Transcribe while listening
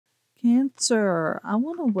Cancer, I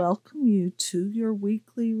want to welcome you to your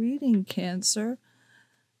weekly reading, Cancer.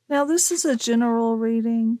 Now, this is a general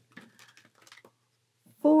reading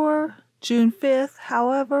for June 5th.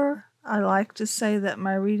 However, I like to say that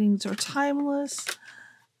my readings are timeless.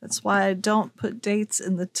 That's why I don't put dates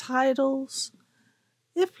in the titles.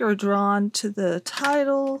 If you're drawn to the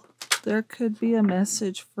title, there could be a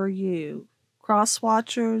message for you.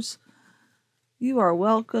 Crosswatchers, you are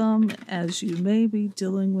welcome, as you may be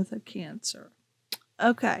dealing with a Cancer.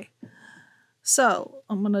 Okay, so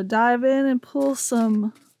I'm going to dive in and pull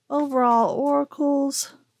some overall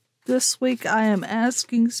oracles. This week I am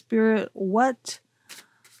asking Spirit, what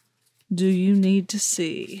do you need to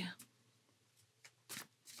see?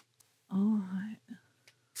 All right.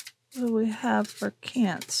 What do we have for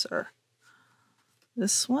Cancer?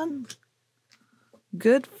 This one?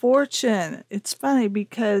 Good fortune. It's funny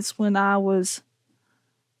because when I was,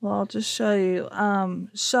 I'll just show you,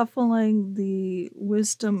 shuffling the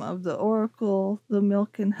wisdom of the oracle, the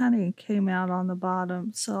milk and honey came out on the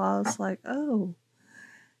bottom. So I was like, oh,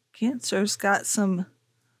 Cancer's got some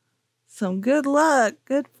good luck,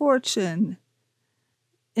 good fortune.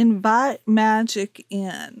 Invite magic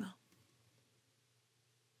in.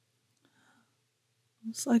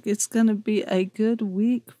 Looks like it's going to be a good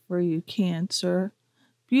week for you, Cancer.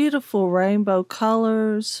 Beautiful rainbow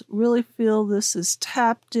colors. Really feel this is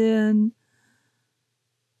tapped in.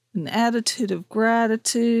 An attitude of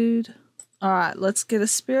gratitude. All right, let's get a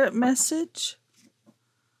spirit message.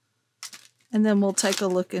 And then we'll take a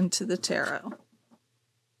look into the tarot.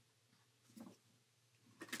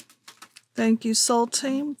 Thank you, Soul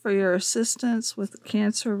Team, for your assistance with the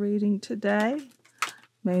Cancer reading today.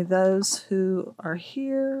 May those who are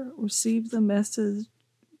here receive the messages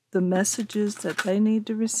that they need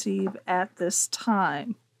to receive at this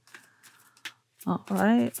time. All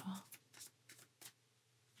right.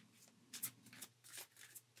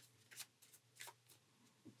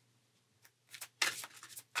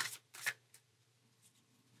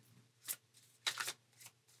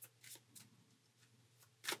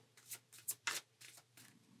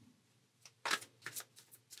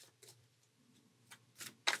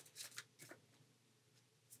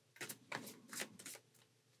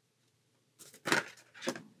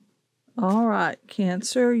 All right,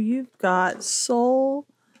 Cancer, you've got soul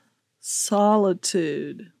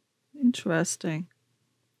solitude. Interesting.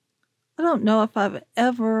 I don't know if I've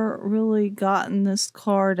ever really gotten this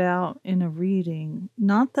card out in a reading.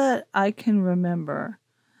 Not that I can remember.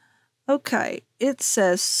 Okay, it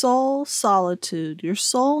says soul solitude. Your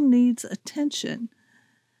soul needs attention.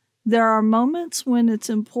 There are moments when it's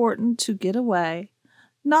important to get away,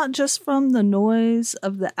 not just from the noise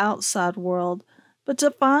of the outside world, but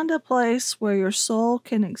to find a place where your soul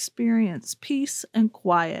can experience peace and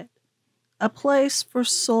quiet. A place for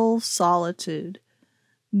soul solitude.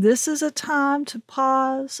 This is a time to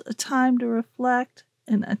pause, a time to reflect,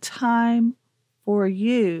 and a time for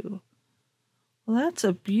you. Well, that's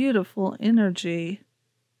a beautiful energy.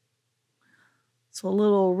 It's a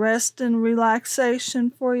little rest and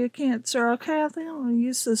relaxation for you, Cancer. Okay, I think I'm going to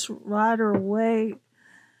use this Rider-Waite.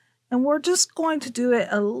 And we're just going to do it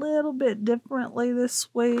a little bit differently this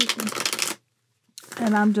week.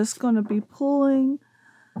 And I'm just going to be pulling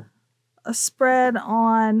a spread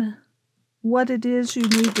on what it is you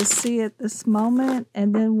need to see at this moment.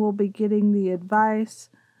 And then we'll be getting the advice.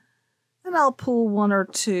 And I'll pull one or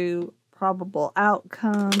two probable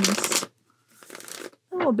outcomes.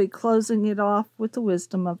 And we'll be closing it off with the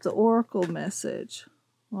wisdom of the oracle message.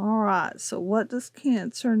 All right, so what does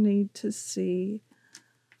Cancer need to see?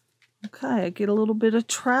 Okay, I get a little bit of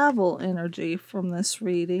travel energy from this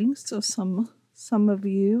reading. So some of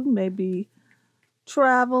you may be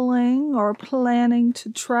traveling or planning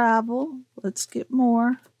to travel. Let's get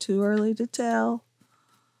more. Too early to tell.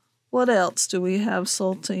 What else do we have,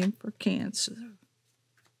 Soul Team, for Cancer?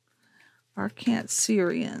 Our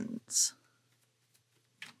Cancerians.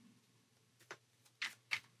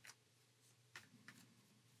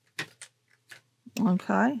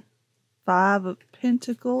 Okay. 5 of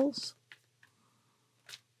Pentacles.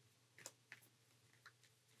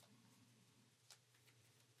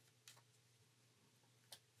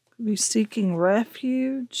 Could be seeking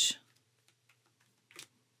refuge.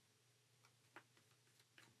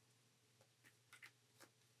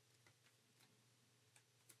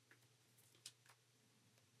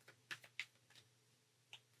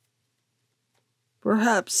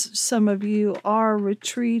 Perhaps some of you are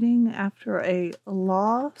retreating after a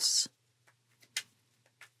loss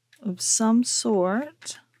of some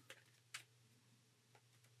sort.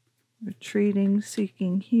 Retreating,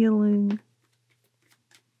 seeking healing.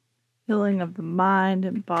 Healing of the mind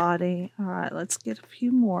and body. All right, let's get a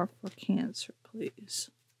few more for Cancer,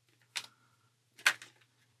 please.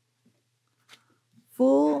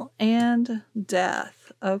 Fool and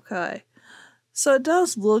death. Okay. So it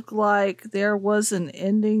does look like there was an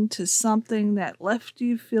ending to something that left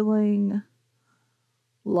you feeling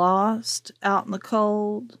lost, out in the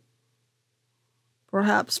cold,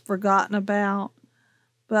 perhaps forgotten about.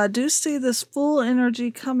 But I do see this full energy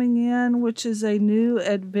coming in, which is a new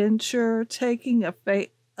adventure, taking a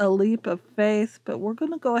leap of faith. But we're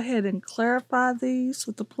going to go ahead and clarify these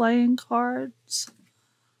with the playing cards.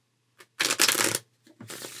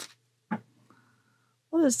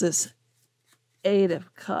 What is this? 8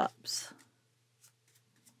 of Cups.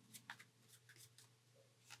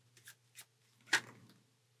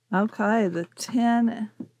 Okay, the 10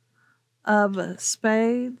 of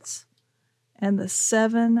Spades and the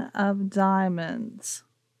 7 of Diamonds.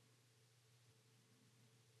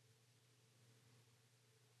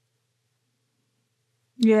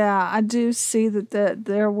 Yeah, I do see that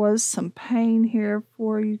there was some pain here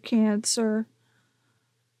for you, Cancer.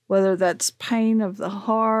 Whether that's pain of the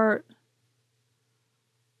heart,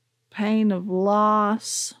 pain of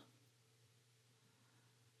loss.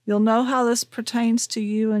 You'll know how this pertains to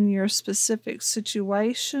you in your specific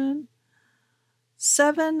situation.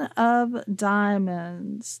 7 of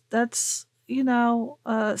Diamonds. That's,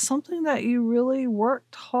 something that you really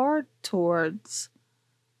worked hard towards.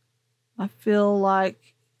 I feel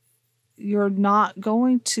like you're not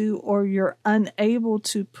going to, or you're unable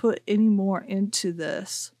to put any more into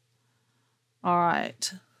this. All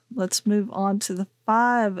right, let's move on to the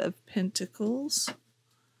 5 of Pentacles.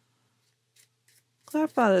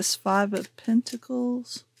 Clarify this 5 of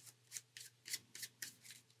Pentacles.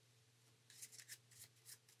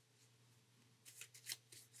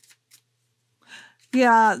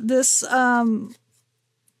 Yeah, this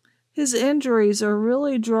his injuries are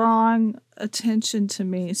really drawing attention to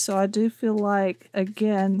me. So I do feel like,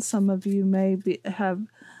 again, some of you may have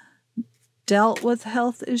dealt with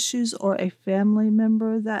health issues or a family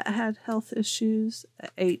member that had health issues.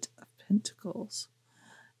 8 of Pentacles,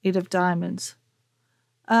 8 of Diamonds.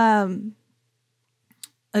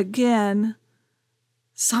 Again,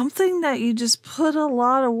 something that you just put a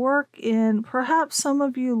lot of work in. Perhaps some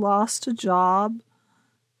of you lost a job.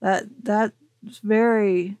 That's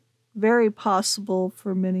very, very possible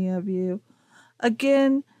for many of you.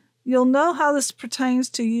 Again, you'll know how this pertains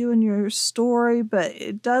to you and your story, but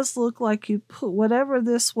it does look like you put, whatever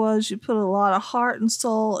this was, you put a lot of heart and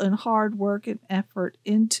soul and hard work and effort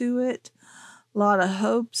into it. A lot of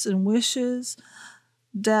hopes and wishes.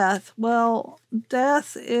 Death. Well,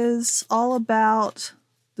 death is all about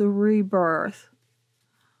the rebirth.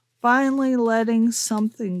 Finally letting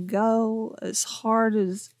something go, as hard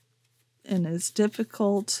as and as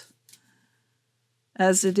difficult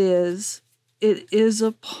as it is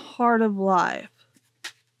a part of life.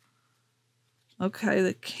 Okay,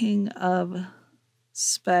 the King of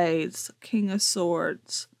Spades, King of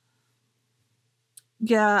Swords.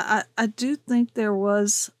 Yeah, I do think there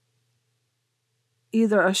was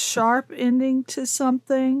either a sharp ending to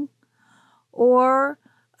something or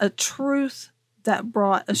a truth that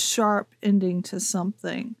brought a sharp ending to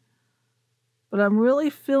something. But I'm really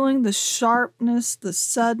feeling the sharpness, the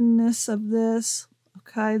suddenness of this.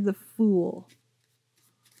 Okay, the Fool.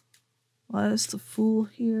 Why is the Fool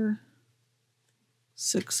here?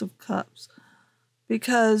 6 of Cups.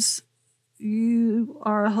 Because you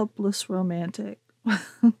are a hopeless romantic. Yeah,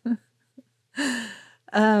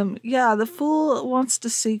 the Fool wants to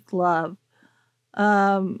seek love.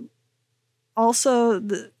 Also,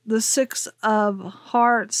 the 6 of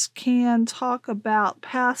Hearts can talk about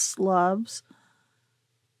past loves.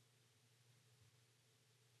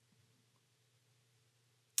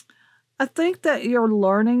 I think that you're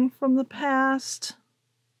learning from the past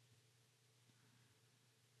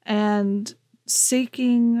and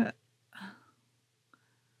seeking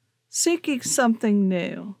something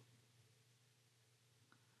new.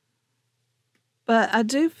 But I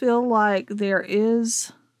do feel like there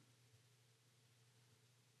is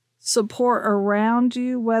support around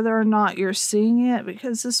you, whether or not you're seeing it,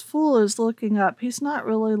 because this Fool is looking up. He's not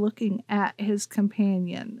really looking at his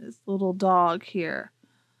companion, his little dog here.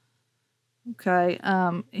 Okay,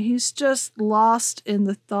 he's just lost in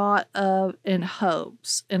the thought of and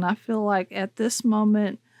hopes. And I feel like at this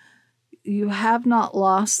moment, you have not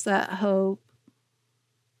lost that hope.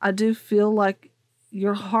 I do feel like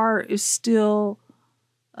your heart is still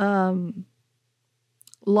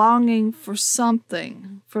longing for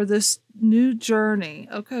something, for this new journey.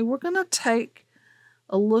 Okay, we're going to take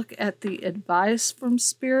a look at the advice from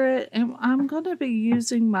Spirit, and I'm going to be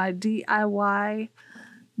using my DIY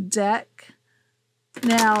deck.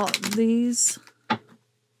 Now, these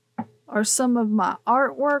are some of my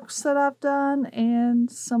artworks that I've done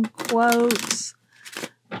and some quotes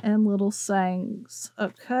and little sayings.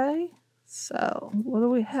 Okay, so what do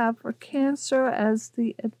we have for Cancer as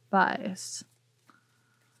the advice?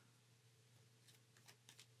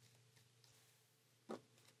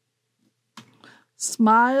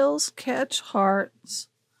 Smiles catch hearts.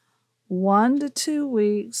 1 to 2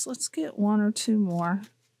 weeks. Let's get 1 or 2 more.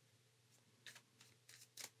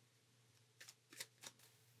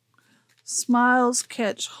 Smiles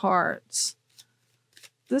catch hearts.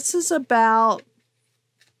 This is about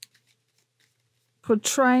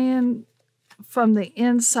portraying from the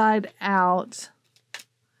inside out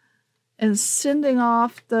and sending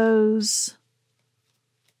off those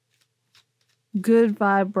good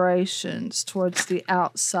vibrations towards the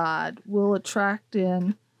outside will attract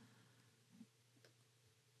in.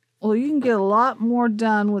 Well, you can get a lot more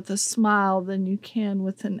done with a smile than you can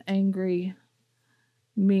with an angry,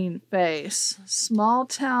 mean face. Small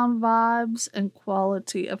town vibes and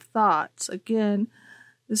quality of thoughts. Again,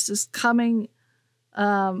 this is coming.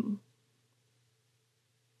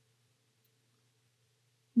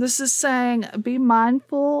 This is saying be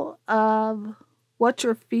mindful of what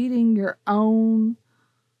you're feeding your own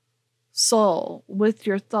soul with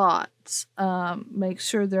your thoughts. Make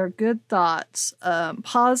sure they're good thoughts,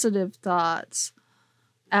 positive thoughts,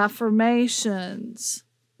 affirmations.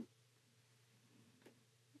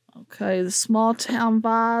 Okay, the small town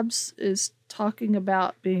vibes is talking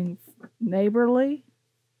about being neighborly,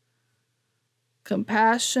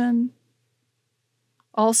 compassion,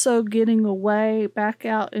 also getting away back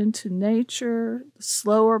out into nature, the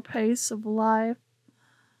slower pace of life.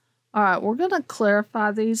 All right, we're going to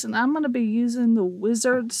clarify these, and I'm going to be using the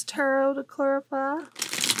Wizard's Tarot to clarify.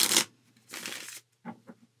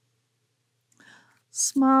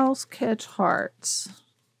 Smiles catch hearts.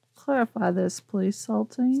 Clarify this, please,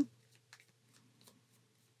 Saltine.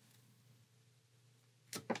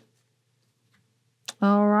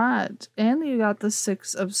 All right, and you got the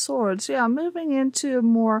 6 of Swords. Yeah, moving into a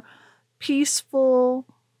more peaceful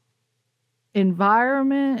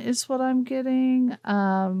environment is what I'm getting.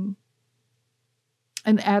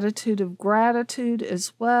 An attitude of gratitude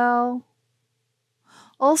as well.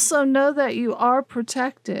 Also, know that you are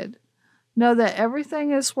protected. Know that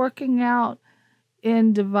everything is working out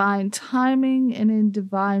in divine timing and in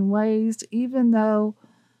divine ways, even though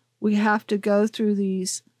we have to go through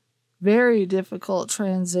these very difficult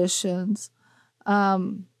transitions.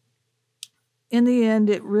 In the end,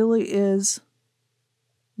 it really is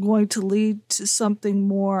going to lead to something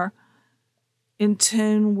more in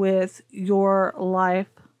tune with your life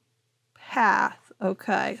path.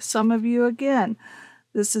 Okay, some of you, again,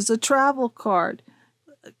 this is a travel card.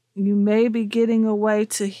 You may be getting away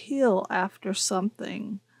to heal after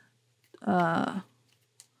something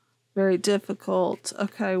very difficult.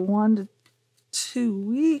 Okay, 1 to 2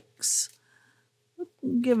 weeks.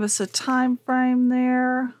 Give us a time frame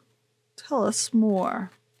there. Tell us more.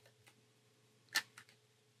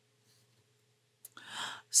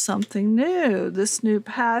 Something new, this new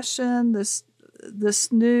passion, this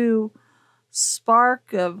new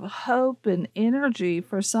spark of hope and energy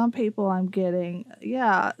for some people I'm getting.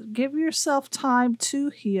 Yeah, give yourself time to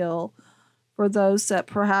heal for those that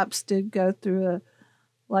perhaps did go through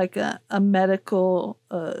a medical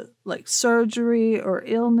like surgery or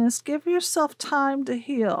illness. Give yourself time to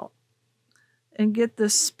heal and get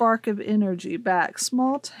this spark of energy back.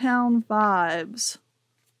 Small town vibes.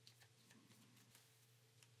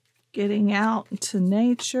 Getting out into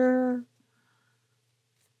nature.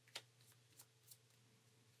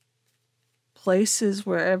 Places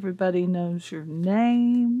where everybody knows your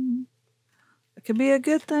name. It could be a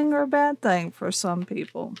good thing or a bad thing for some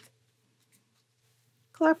people.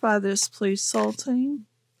 Clarify this, please, Saltine.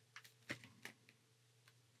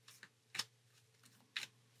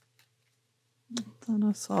 I thought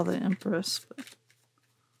I saw the Empress, but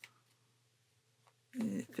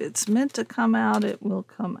if it's meant to come out, it will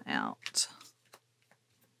come out.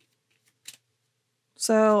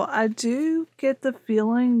 So I do get the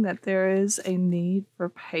feeling that there is a need for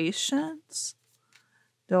patience.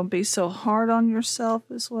 Don't be so hard on yourself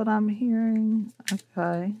is what I'm hearing.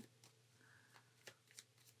 Okay.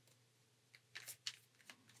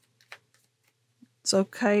 It's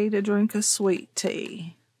okay to drink a sweet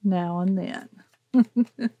tea now and then.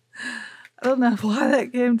 I don't know why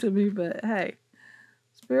that came to me, but hey,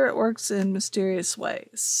 Spirit works in mysterious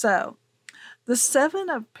ways. So, the 7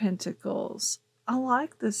 of Pentacles. I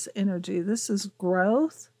like this energy. This is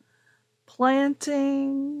growth,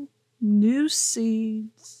 planting new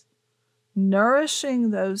seeds, nourishing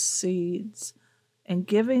those seeds, and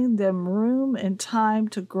giving them room and time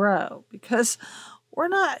to grow, because we're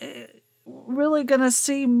not really going to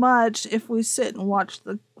see much if we sit and watch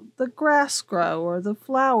the grass grow or the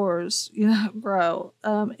flowers, grow.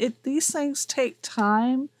 These things take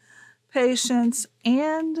time, patience,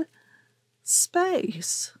 and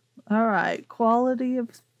space. All right, quality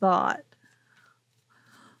of thought.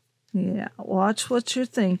 Yeah, watch what you're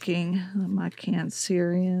thinking, my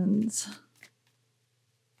Cancerians.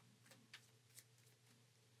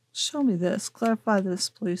 Show me this. Clarify this,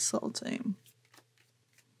 please, soul team.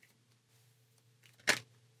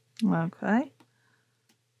 Okay.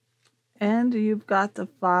 And you've got the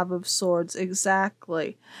Five of Swords.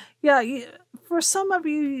 Exactly. Yeah, for some of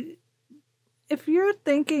you, if you're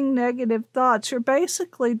thinking negative thoughts, you're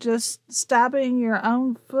basically just stabbing your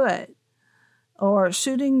own foot or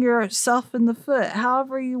shooting yourself in the foot.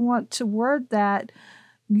 However you want to word that,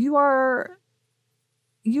 you are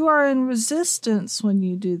in resistance when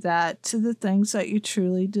you do that to the things that you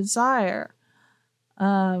truly desire.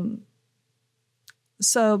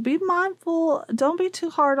 So be mindful. Don't be too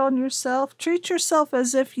hard on yourself. Treat yourself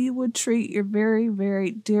as if you would treat your very, very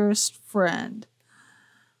dearest friend.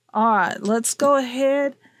 All right, let's go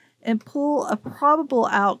ahead and pull a probable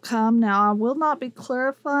outcome. Now, I will not be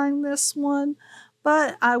clarifying this one,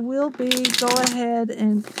 but I will be go ahead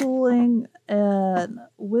and pulling a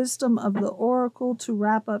wisdom of the oracle to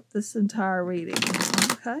wrap up this entire reading.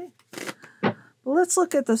 Okay. Well, let's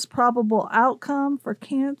look at this probable outcome for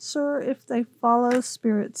Cancer if they follow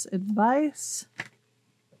Spirit's advice.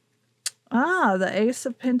 The Ace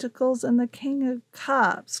of Pentacles and the King of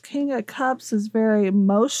Cups. King of Cups is very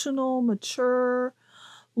emotional, mature.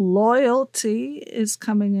 Loyalty is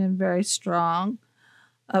coming in very strong.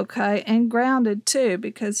 Okay, and grounded too,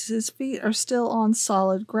 because his feet are still on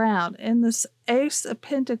solid ground. And this Ace of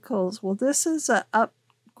Pentacles, well, this is an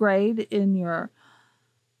upgrade in your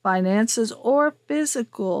finances or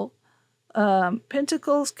physical.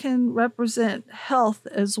 Pentacles can represent health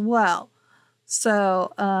as well.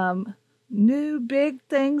 So, new big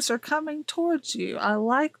things are coming towards you. I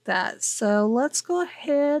like that. So let's go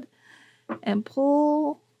ahead and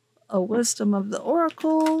pull a wisdom of the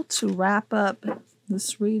oracle to wrap up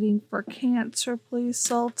this reading for Cancer, please,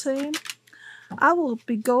 soul team.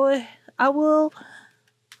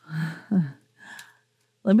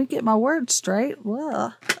 Let me get my words straight.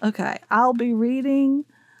 Well, okay. I'll be reading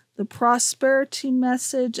the prosperity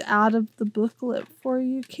message out of the booklet for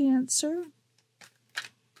you, Cancer.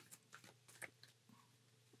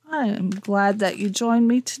 I am glad that you joined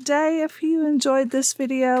me today. If you enjoyed this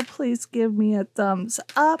video, please give me a thumbs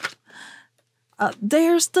up.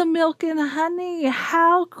 There's the milk and honey.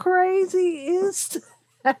 How crazy is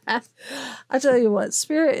that? I tell you what,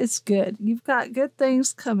 Spirit is good. You've got good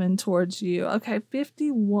things coming towards you. Okay,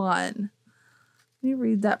 51. Let me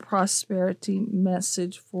read that prosperity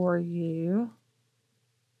message for you.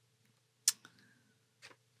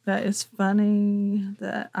 That is funny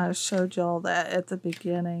that I showed y'all that at the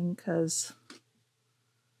beginning because...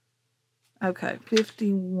 Okay,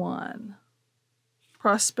 51.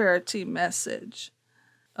 Prosperity message.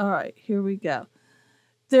 All right, here we go.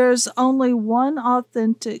 There's only one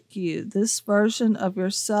authentic you. This version of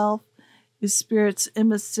yourself is Spirit's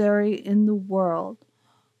emissary in the world.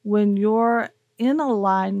 When you're in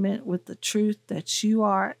alignment with the truth that you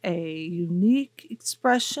are a unique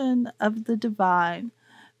expression of the divine,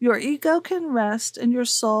 your ego can rest and your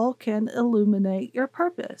soul can illuminate your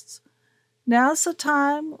purpose. Now's the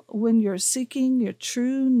time when you're seeking your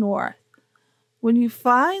true north. When you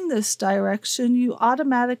find this direction, you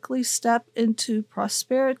automatically step into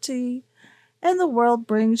prosperity, and the world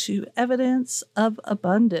brings you evidence of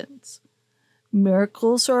abundance.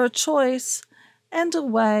 Miracles are a choice and a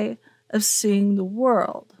way of seeing the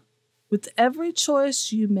world. With every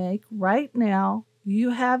choice you make right now,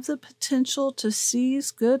 you have the potential to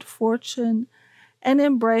seize good fortune and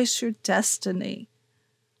embrace your destiny.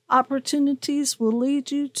 Opportunities will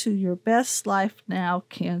lead you to your best life now,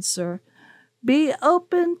 Cancer. Be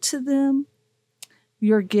open to them.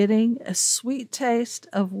 You're getting a sweet taste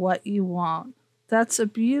of what you want. That's a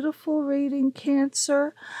beautiful reading,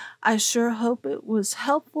 Cancer. I sure hope it was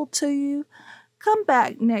helpful to you. Come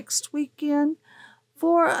back next weekend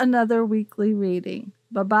for another weekly reading.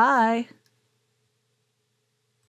 Bye-bye.